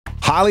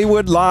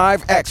Hollywood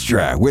Live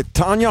Extra with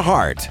Tanya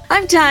Hart.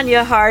 I'm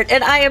Tanya Hart,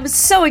 and I am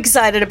so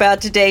excited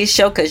about today's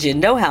show because you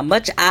know how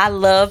much I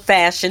love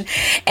fashion.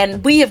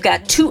 And we have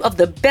got two of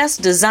the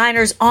best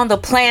designers on the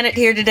planet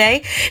here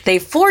today. They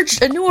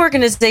forged a new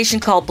organization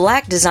called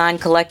Black Design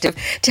Collective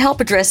to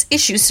help address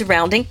issues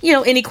surrounding,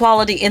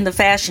 inequality in the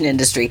fashion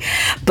industry.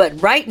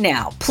 But right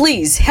now,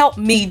 please help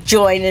me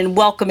join in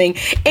welcoming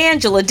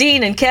Angela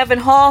Dean and Kevan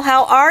Hall.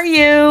 How are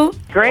you?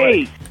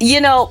 Great.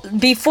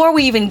 Before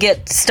we even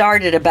get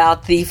started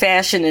about the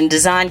Fashion and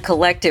Design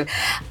Collective,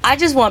 I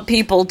just want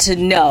people to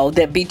know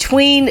that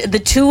between the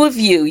two of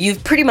you,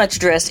 you've pretty much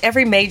addressed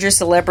every major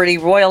celebrity,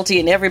 royalty,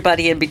 and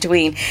everybody in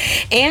between.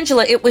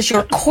 Angela, it was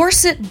your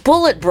corset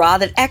bullet bra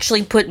that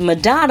actually put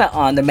Madonna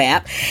on the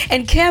map.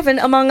 And Kevan,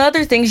 among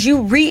other things, you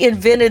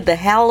reinvented the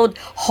hallowed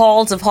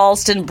halls of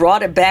Halston,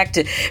 brought it back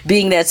to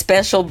being that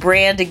special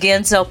brand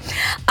again. So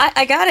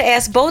I got to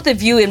ask, both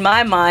of you, in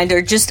my mind,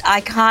 are just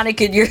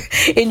iconic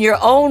in your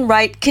own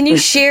right. Can you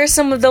share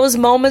some of those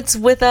moments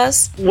with us?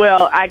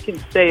 Well, I can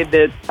say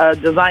that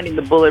designing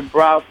the bullet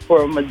bra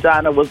for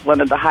Madonna was one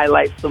of the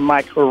highlights of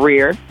my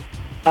career.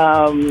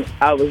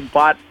 I was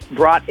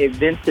brought a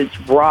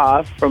vintage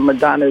bra from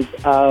Madonna's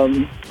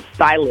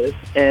stylist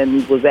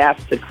and was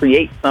asked to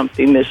create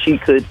something that she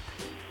could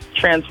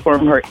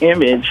transform her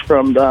image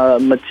from the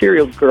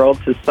materials girl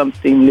to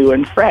something new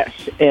and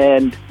fresh.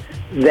 And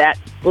that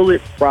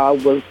bullet bra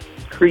was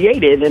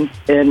created and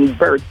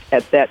birthed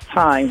at that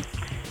time.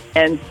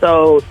 And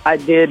so I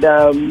did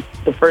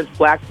the first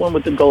black one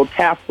with the gold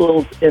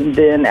tassels, and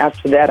then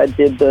after that I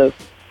did the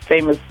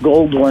famous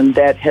gold one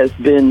that has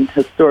been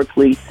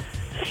historically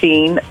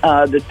seen.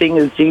 The thing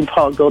is,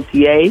 Jean-Paul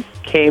Gaultier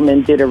came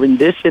and did a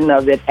rendition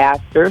of it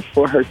after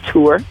for her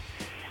tour,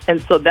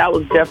 and so that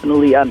was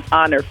definitely an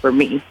honor for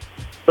me.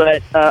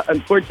 But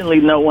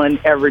unfortunately, no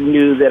one ever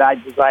knew that I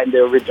designed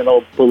the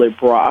original bullet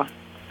bra.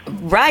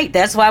 Right,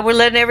 that's why we're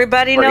letting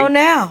everybody know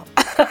now.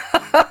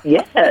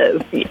 Yes.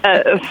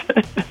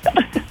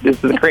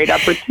 This is a great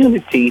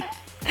opportunity.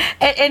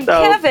 And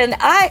so, Kevan,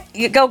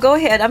 go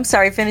ahead. I'm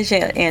sorry, finish,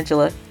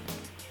 Angela.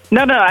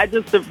 No, I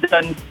just have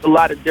done a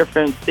lot of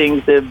different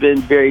things that have been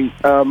very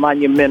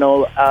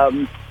monumental.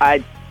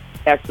 I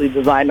actually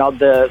designed all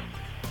the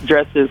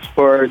dresses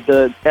for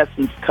the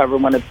Essence cover,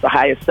 one of the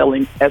highest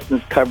selling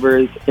Essence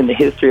covers in the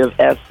history of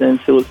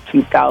Essence. It was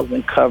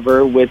 2000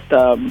 cover with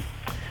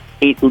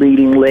 8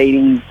 leading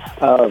ladies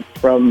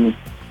from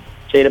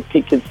Jada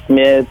Pinkett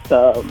Smith,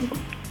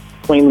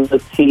 Queen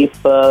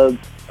Latifah,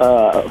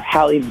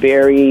 Halle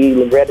Berry,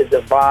 Loretta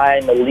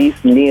Devine,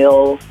 Elise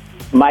Neal,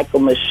 Michael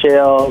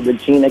Michelle,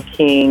 Regina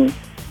King.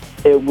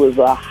 It was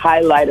a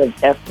highlight of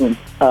Essence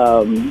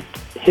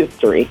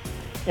history,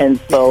 and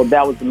so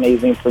that was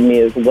amazing for me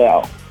as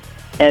well.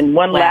 And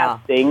one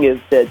last thing is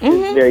that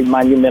is very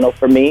monumental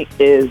for me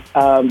is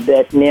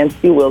that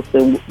Nancy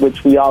Wilson,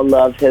 which we all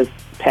love, has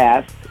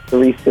passed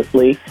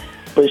recently,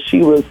 but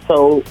she was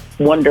so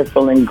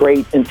wonderful and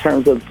great in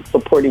terms of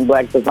supporting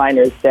black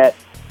designers that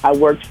I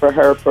worked for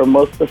her for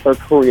most of her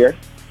career,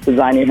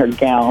 designing her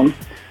gowns.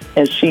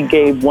 And she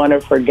gave one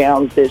of her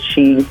gowns that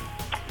she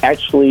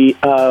actually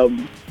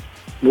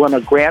won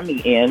a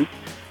Grammy in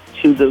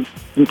to the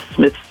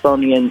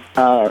Smithsonian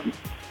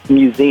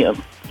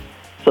Museum.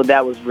 So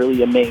that was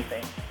really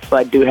amazing. So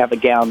I do have a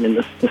gown in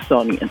the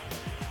Smithsonian.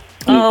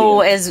 Oh,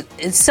 as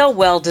it's so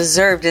well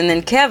deserved. And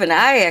then Kevan,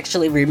 I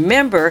actually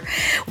remember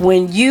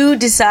when you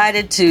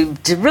decided to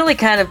really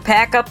kind of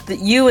pack up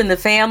you and the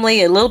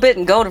family a little bit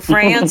and go to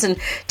France and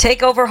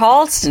take over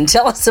Halston.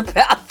 Tell us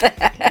about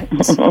that.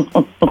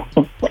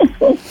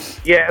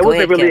 Yeah, it was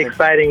a really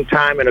exciting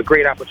time and a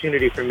great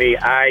opportunity for me.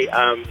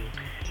 I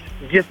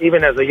just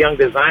even as a young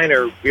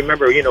designer,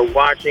 remember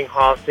watching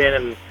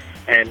Halston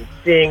and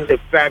seeing the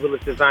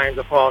fabulous designs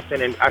of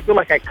Halston, and I feel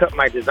like I cut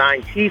my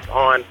design teeth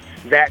on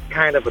that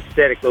kind of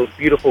aesthetic, those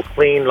beautiful,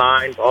 clean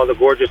lines, all the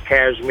gorgeous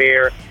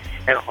cashmere,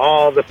 and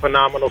all the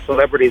phenomenal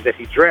celebrities that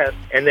he dressed.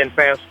 And then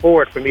fast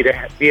forward for me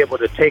to be able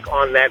to take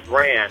on that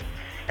brand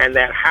and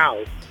that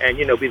house and,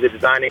 be the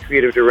design and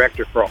creative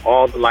director for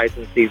all the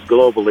licensees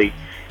globally.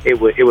 It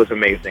was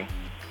amazing.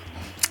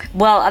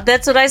 Well,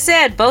 that's what I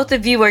said. Both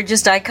of you are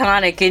just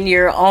iconic in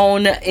your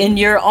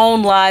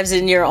own lives,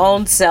 in your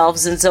own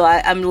selves, and so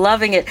I'm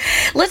loving it.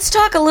 Let's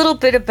talk a little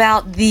bit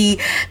about the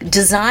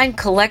design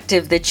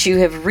collective that you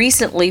have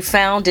recently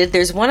founded.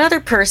 There's one other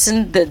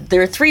person.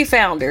 There are 3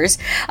 founders.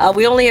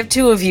 We only have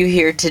 2 of you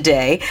here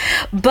today.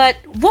 But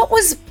what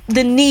was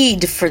the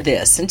need for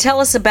this? And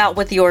tell us about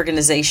what the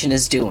organization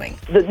is doing.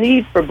 The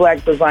need for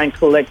Black Design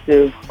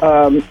Collective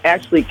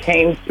actually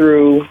came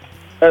through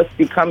us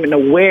becoming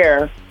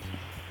aware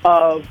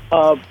of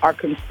our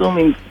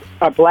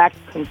black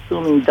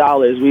consuming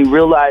dollars. We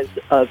realized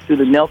through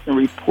the Nelson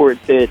report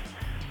that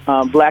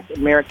black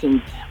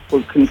Americans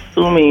were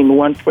consuming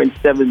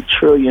 $1.7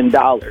 trillion.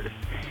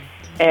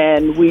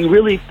 And we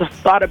really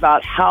thought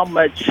about how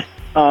much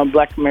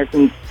black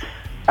Americans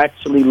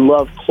actually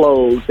love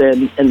clothes,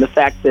 and the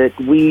fact that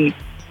we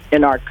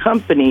in our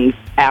companies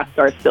asked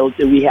ourselves,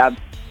 do we have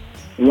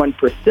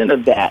 1%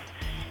 of that?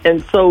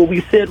 And so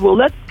we said, well,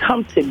 let's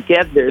come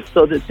together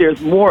so that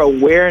there's more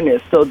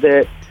awareness, so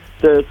that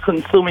the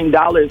consuming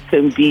dollars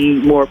can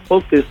be more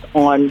focused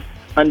on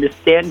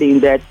understanding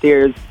that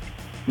there's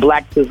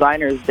Black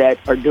designers that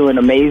are doing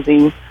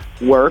amazing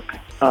work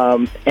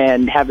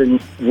and having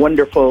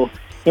wonderful,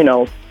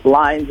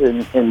 lines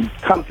and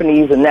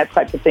companies and that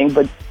type of thing.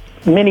 But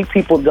many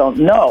people don't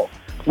know,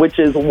 which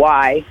is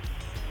why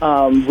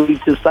we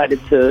decided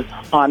to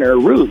honor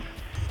Ruth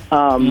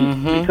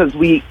because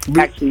we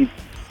actually,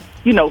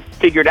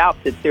 figured out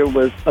that there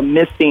was a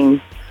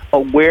missing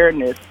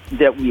awareness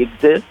that we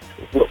exist,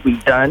 what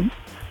we've done.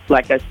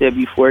 Like I said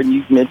before, and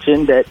you've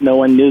mentioned that no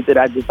one knew that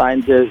I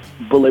designed the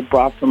bullet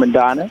bra for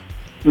Madonna.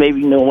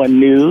 Maybe no one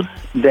knew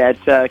that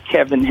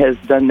Kevan has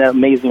done that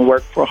amazing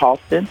work for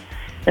Halston.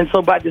 And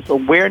so by this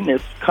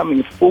awareness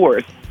coming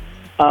forth,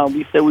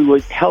 we said we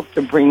would help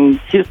to bring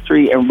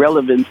history and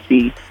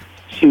relevancy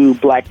to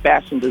Black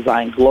fashion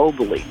design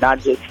globally, not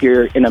just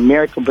here in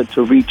America, but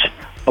to reach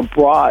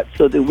abroad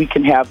so that we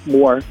can have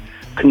more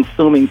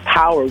consuming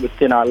power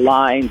within our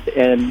lines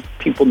and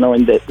people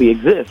knowing that we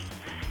exist.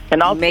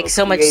 And also makes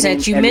so much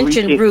sense. You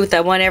mentioned Ruth. I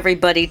want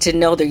everybody to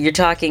know that you're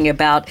talking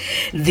about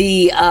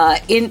the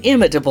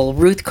inimitable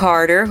Ruth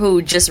Carter,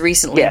 who just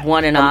recently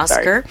won an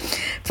Oscar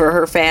for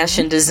her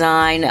fashion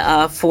design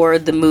for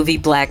the movie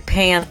Black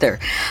Panther.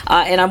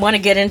 And I want to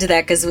get into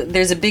that because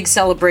there's a big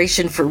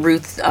celebration for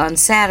Ruth on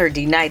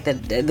Saturday night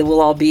that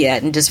we'll all be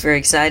at and just very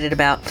excited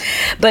about.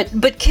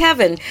 But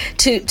Kevan,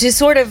 to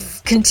sort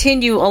of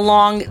continue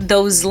along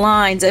those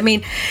lines, I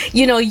mean,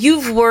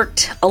 you've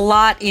worked a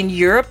lot in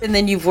Europe and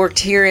then you've worked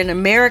here in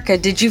America.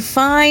 Did you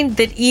find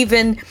that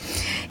even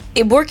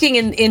working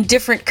in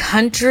different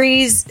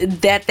countries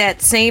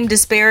that same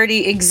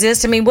disparity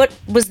exists? I mean, what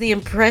was the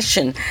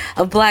impression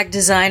of Black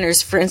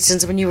designers, for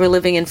instance, when you were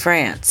living in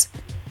France?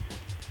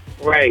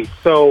 Right.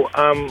 So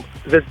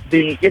it's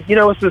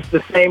just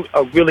the same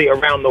really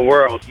around the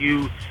world.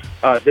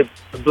 The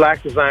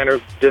Black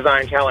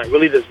design talent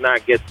really does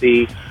not get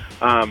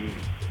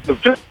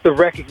just the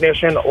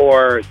recognition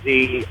or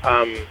the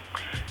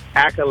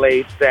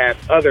accolades that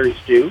others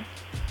do.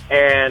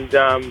 And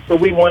so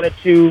we wanted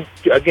to,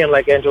 again,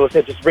 like Angela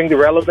said, just bring the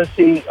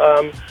relevancy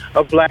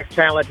of Black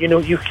talent.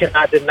 You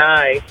cannot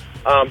deny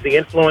the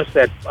influence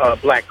that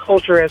Black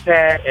culture has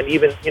had, and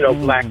even,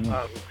 Black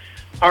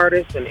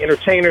artists and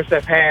entertainers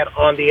have had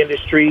on the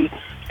industry.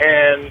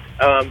 And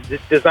the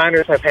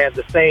designers have had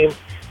the same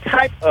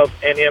type of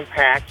an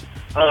impact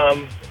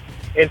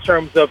in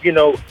terms of,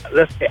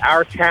 let's say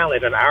our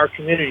talent and our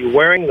community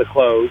wearing the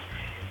clothes.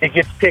 It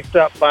gets picked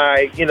up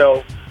by,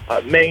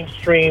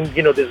 mainstream,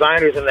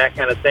 designers and that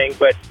kind of thing.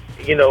 But,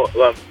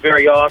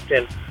 very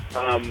often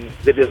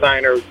the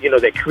designer,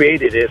 that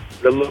created it,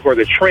 the look or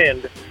the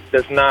trend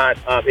is not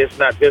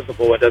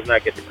visible and does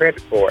not get the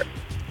credit for it.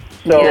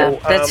 So yeah,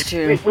 that's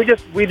true.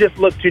 We just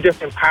look to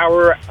just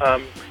empower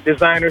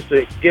designers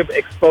to give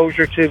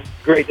exposure to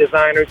great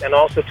designers and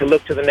also to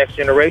look to the next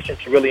generation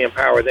to really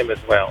empower them as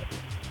well.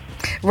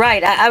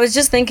 Right. I was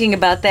just thinking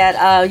about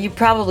that. You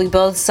probably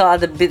both saw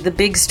the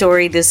big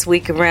story this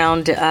week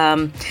around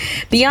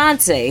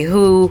Beyonce,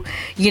 who,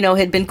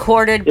 had been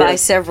courted by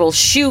several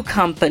shoe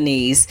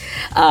companies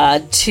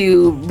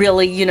to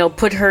really,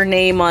 put her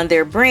name on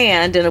their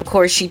brand. And of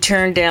course, she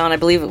turned down, I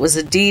believe it was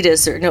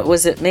Adidas, or no,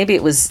 was it? Maybe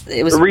it was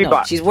Reebok.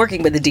 No, she's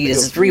working with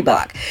Adidas. It's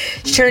Reebok.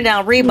 She turned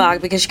down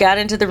Reebok because she got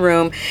into the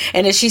room,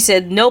 and as she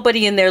said,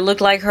 nobody in there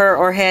looked like her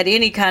or had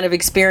any kind of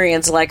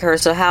experience like her.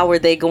 So how were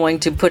they going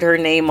to put her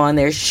name on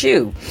their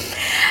shoe?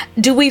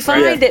 Do we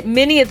find that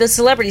many of the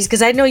celebrities,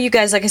 because I know you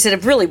guys, like I said,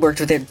 have really worked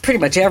with pretty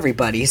much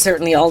everybody,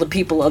 certainly all the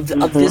people of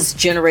this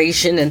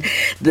generation and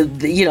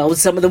the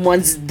some of the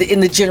ones in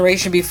the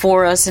generation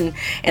before us and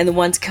the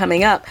ones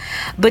coming up.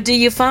 But do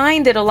you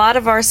find that a lot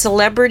of our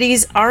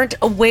celebrities aren't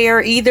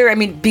aware either? I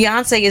mean,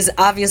 Beyonce is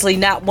obviously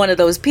not one of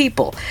those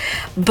people,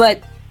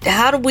 but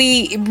how do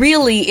we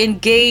really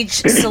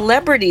engage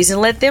celebrities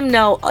and let them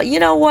know, you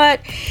know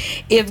what,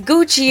 if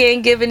Gucci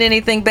ain't giving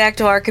anything back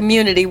to our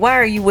community, why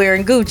are you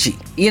wearing Gucci?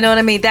 You know what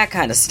I mean? That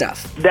kind of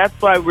stuff. That's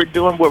why we're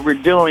doing what we're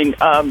doing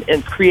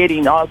and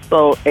creating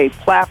also a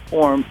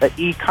platform, an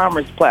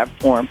e-commerce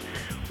platform,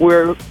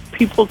 where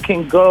people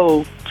can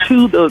go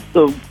to the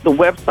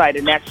website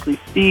and actually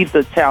see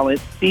the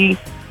talent, see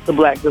the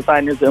Black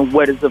designers and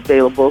what is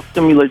available,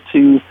 similar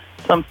to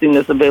something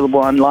that's available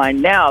online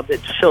now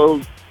that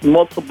shows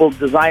multiple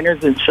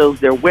designers and shows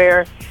their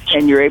wear,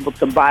 and you're able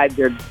to buy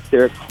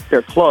their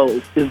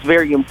clothes. It's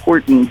very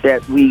important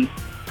that we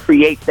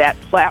create that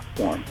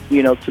platform,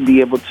 to be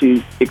able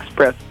to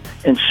express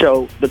and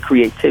show the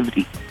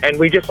creativity. And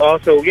we just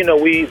also,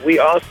 we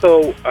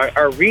also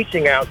are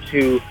reaching out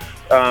to,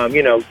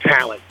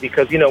 talent,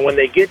 because, when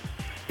they get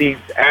these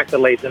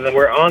accolades and then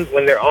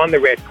when they're on the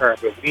red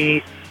carpet,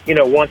 we,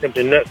 want them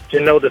to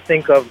know to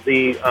think of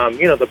the,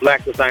 the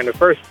Black designer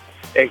first,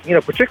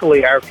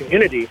 particularly our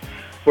community,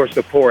 for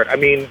support. I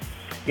mean,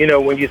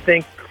 when you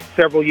think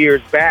several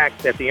years back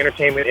that the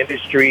entertainment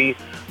industry,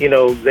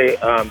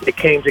 they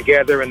came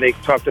together and they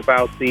talked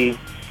about the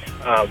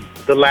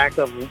lack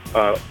of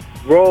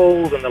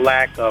roles and the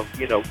lack of,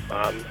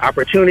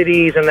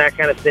 opportunities and that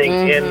kind of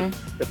thing in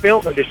the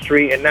film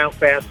industry. And now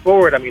fast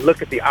forward, I mean,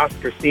 look at the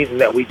Oscar season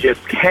that we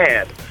just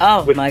had.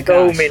 Oh, with my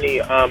so gosh.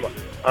 many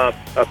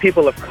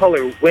people of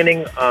color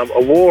winning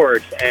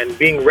awards and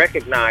being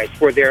recognized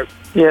for their,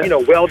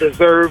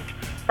 well-deserved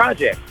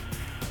projects.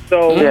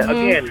 So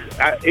again,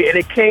 and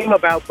it came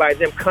about by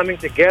them coming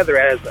together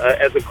as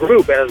a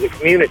group, as a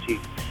community,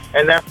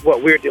 and that's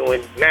what we're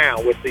doing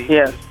now with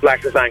the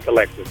Black Design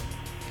Collective.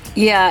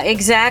 Yeah,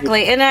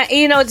 exactly. And,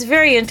 it's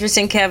very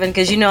interesting, Kevin,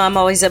 because,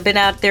 I've been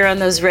out there on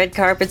those red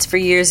carpets for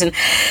years. And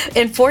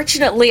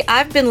fortunately,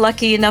 I've been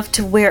lucky enough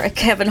to wear a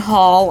Kevin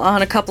Hall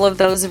on a couple of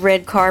those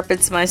red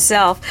carpets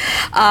myself.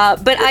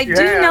 But I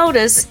do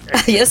notice,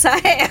 yes, I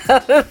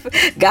have.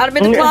 Got them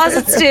in the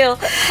closet still.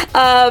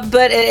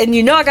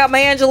 And I got my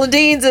Angela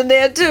Deans in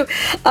there, too.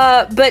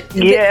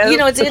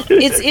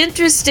 It's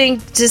interesting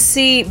to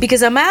see,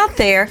 because I'm out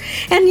there,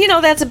 and,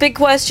 that's a big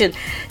question.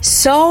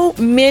 So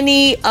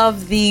many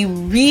of the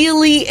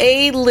really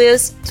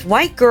A-list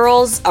white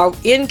girls are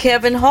in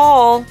Kevin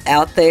Hall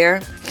out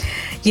there,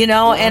 and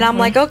I'm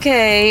like,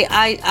 okay,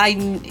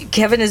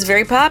 Kevin is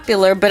very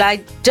popular, but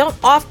I don't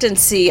often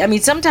see,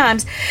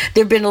 sometimes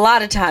there've been a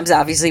lot of times,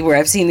 obviously, where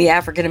I've seen the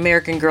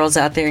African-American girls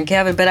out there in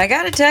Kevin, but I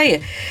gotta tell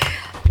you,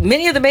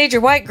 many of the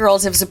major white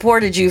girls have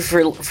supported you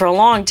for a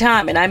long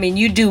time, and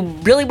you do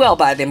really well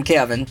by them,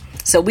 Kevin.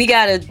 So we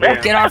gotta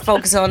get our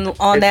focus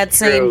on that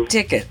same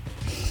ticket.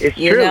 It's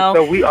true.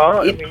 So we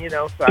all,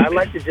 so I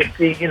like to just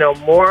see,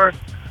 more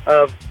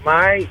of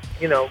my,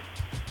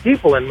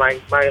 people and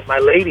my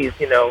ladies,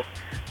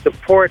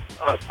 support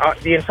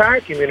the entire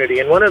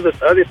community. And one of the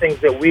other things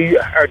that we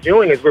are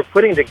doing is we're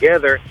putting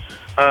together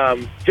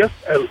just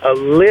a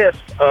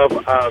list of,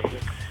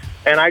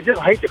 and I just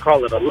hate to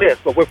call it a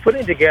list, but we're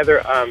putting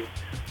together,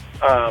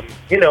 a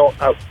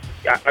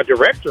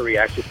directory,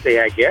 I should say,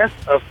 I guess,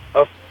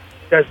 of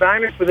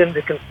designers for them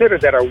to consider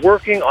that are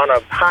working on a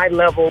high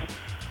level.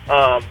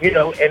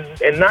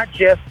 And not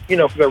just,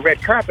 for the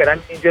red carpet.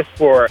 Just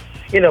for,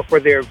 for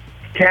their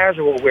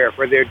casual wear,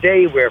 for their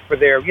day wear, for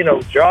their,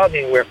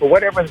 jogging wear, for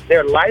whatever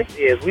their life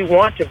is. We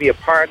want to be a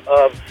part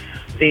of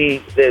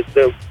the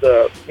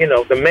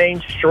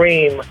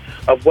mainstream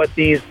of what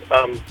these,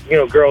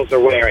 girls are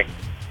wearing.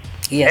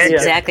 Yes, and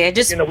exactly.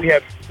 We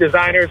have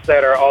designers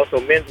that are also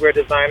menswear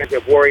designers. We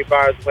have Worry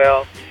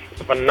Boswell.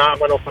 It's a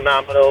phenomenal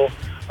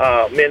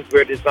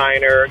menswear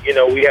designer.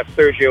 We have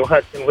Sergio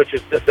Hudson, which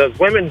does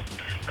women's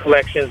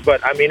collections,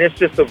 but it's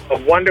just a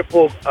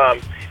wonderful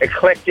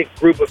eclectic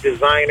group of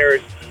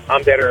designers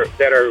that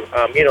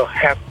are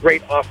have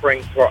great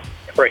offerings for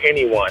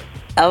anyone.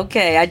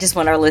 Okay, I just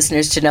want our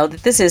listeners to know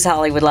that this is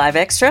Hollywood Live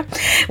Extra.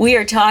 We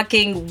are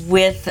talking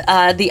with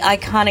the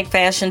iconic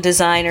fashion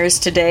designers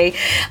today,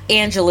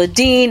 Angela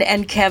Dean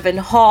and Kevin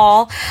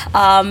Hall.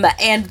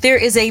 And there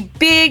is a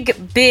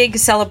big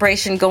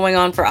celebration going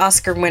on for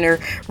Oscar winner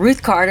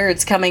Ruth Carter.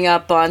 It's coming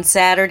up on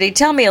Saturday.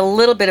 Tell me a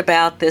little bit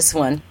about this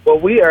one. Well,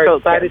 we are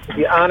excited to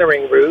be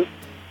honoring Ruth.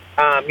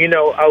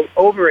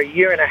 Over a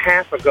year and a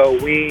half ago,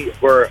 we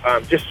were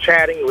just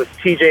chatting with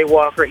TJ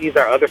Walker. He's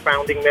our other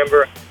founding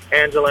member,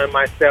 Angela and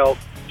myself.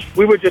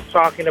 We were just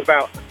talking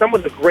about some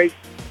of the great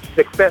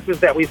successes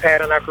that we've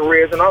had in our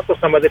careers and also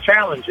some of the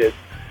challenges.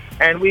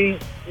 And we're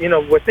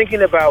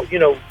thinking about,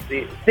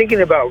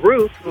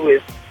 Ruth, who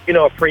is,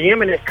 a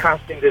preeminent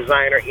costume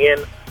designer in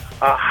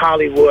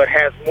Hollywood,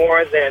 has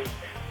more than,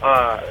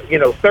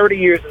 30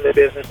 years in the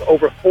business,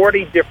 over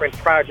 40 different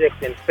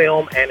projects in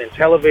film and in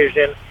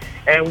television.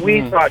 And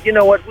we thought,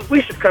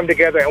 we should come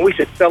together and we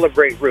should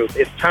celebrate Ruth.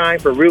 It's time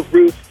for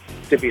Ruth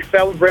to be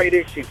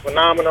celebrated. She's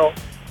phenomenal.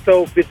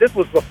 So this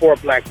was before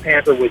Black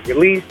Panther was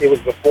released. It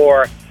was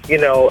before,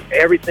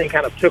 everything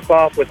kind of took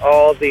off with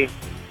all the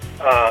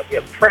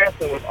press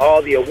and with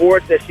all the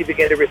awards that she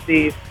began to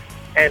receive.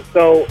 And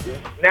so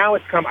now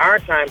it's come our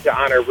time to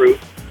honor Ruth.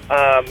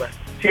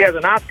 She has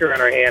an Oscar in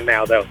her hand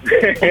now, though.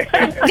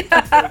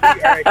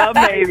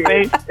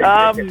 Amazing.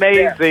 Yeah.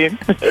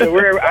 So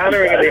we're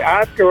honoring the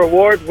Oscar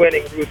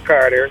award-winning Ruth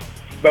Carter.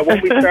 But when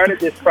we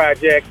started this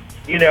project,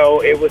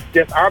 it was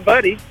just our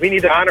buddy. We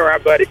need to honor our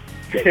buddy.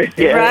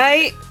 Yes.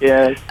 Right?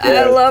 Yes.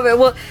 I love it.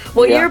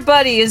 Well, your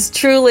buddy is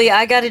truly,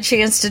 I got a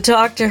chance to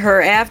talk to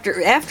her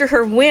after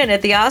her win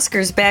at the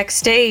Oscars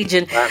backstage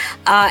and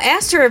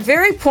asked her a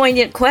very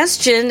poignant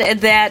question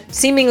that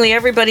seemingly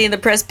everybody in the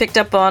press picked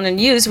up on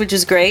and used, which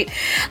is great.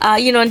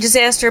 And just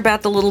asked her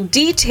about the little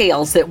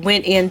details that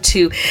went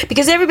into,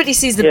 because everybody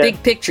sees the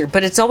big picture,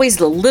 but it's always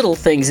the little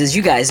things, as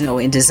you guys know,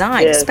 in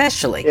design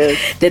especially,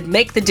 that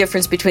make the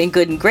difference between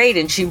good and great.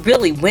 And she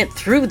really went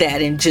through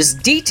that in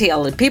just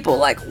detail, and people were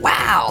like,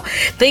 wow.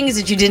 Things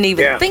that you didn't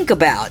even think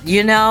about,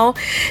 Right.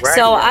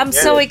 So I'm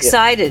so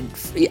excited.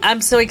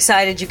 I'm so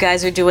excited you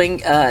guys are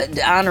doing,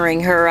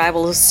 honoring her. I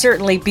will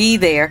certainly be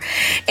there.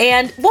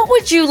 And what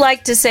would you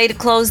like to say to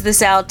close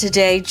this out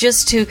today,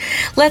 just to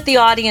let the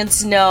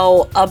audience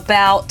know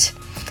about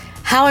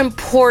how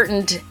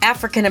important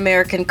African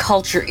American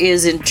culture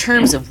is in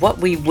terms of what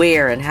we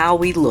wear and how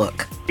we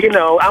look.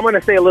 I'm going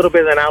to say a little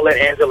bit, and I'll let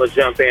Angela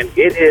jump in.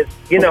 It is,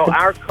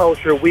 our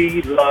culture.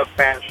 We love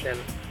fashion.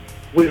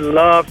 We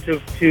love to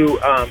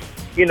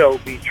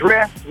be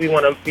dressed. We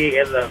want to be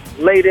in the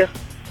latest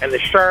and the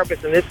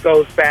sharpest. And this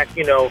goes back,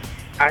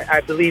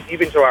 I believe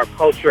even to our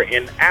culture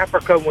in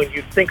Africa. When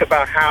you think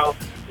about how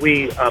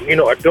we,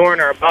 adorn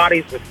our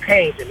bodies with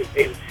paint and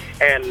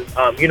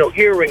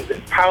earrings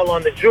and pile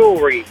on the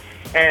jewelry.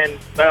 And,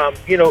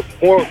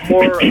 more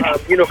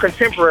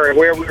contemporary,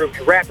 where we're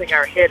wrapping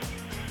our heads.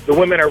 The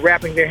women are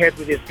wrapping their heads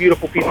with these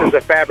beautiful pieces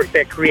of fabric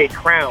that create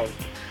crowns.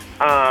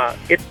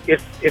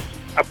 It's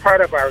a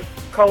part of our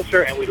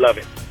culture, and we love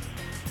it.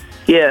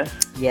 Yeah.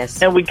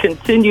 Yes. And we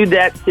continue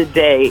that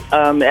today.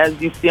 As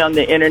you see on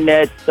the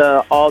internet,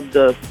 all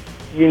the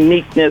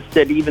uniqueness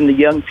that even the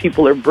young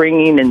people are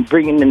bringing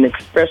and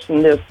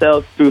expressing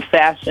themselves through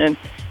fashion.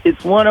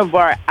 It's one of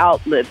our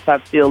outlets, I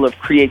feel, of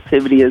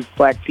creativity as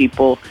Black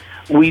people.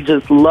 We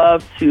just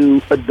love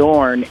to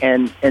adorn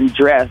and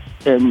dress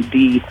and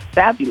be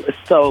fabulous.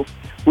 So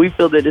we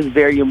feel that it's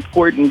very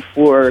important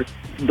for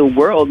the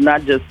world,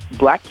 not just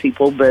Black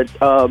people, but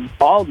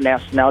all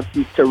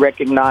nationalities to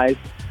recognize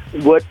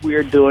what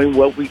we're doing,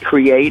 what we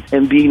create,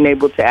 and being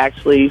able to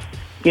actually,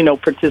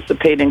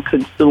 participate in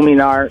consuming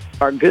our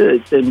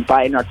goods and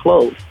buying our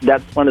clothes.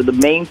 That's one of the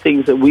main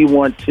things that we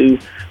want to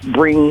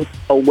bring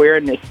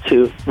awareness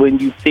to. When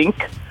you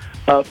think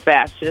of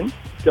fashion,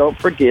 don't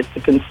forget to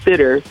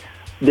consider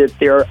that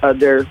there are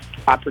other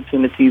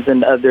opportunities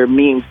and other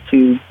means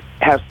to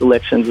have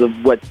selections of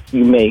what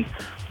you may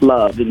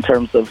love in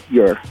terms of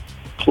your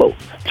clothes.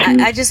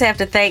 I just have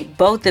to thank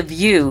both of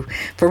you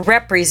for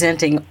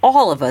representing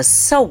all of us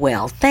so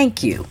well.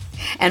 Thank you.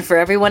 And for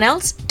everyone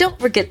else, don't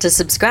forget to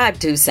subscribe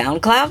to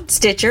SoundCloud,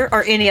 Stitcher,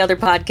 or any other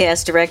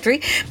podcast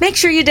directory. Make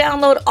sure you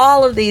download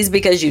all of these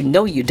because you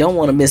don't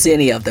want to miss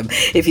any of them.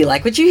 If you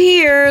like what you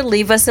hear,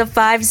 leave us a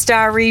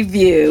 5-star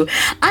review.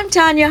 I'm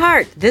Tanya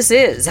Hart. This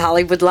is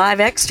Hollywood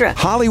Live Extra.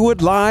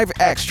 Hollywood Live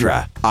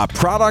Extra, a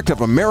product of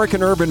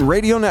American Urban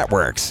Radio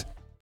Networks.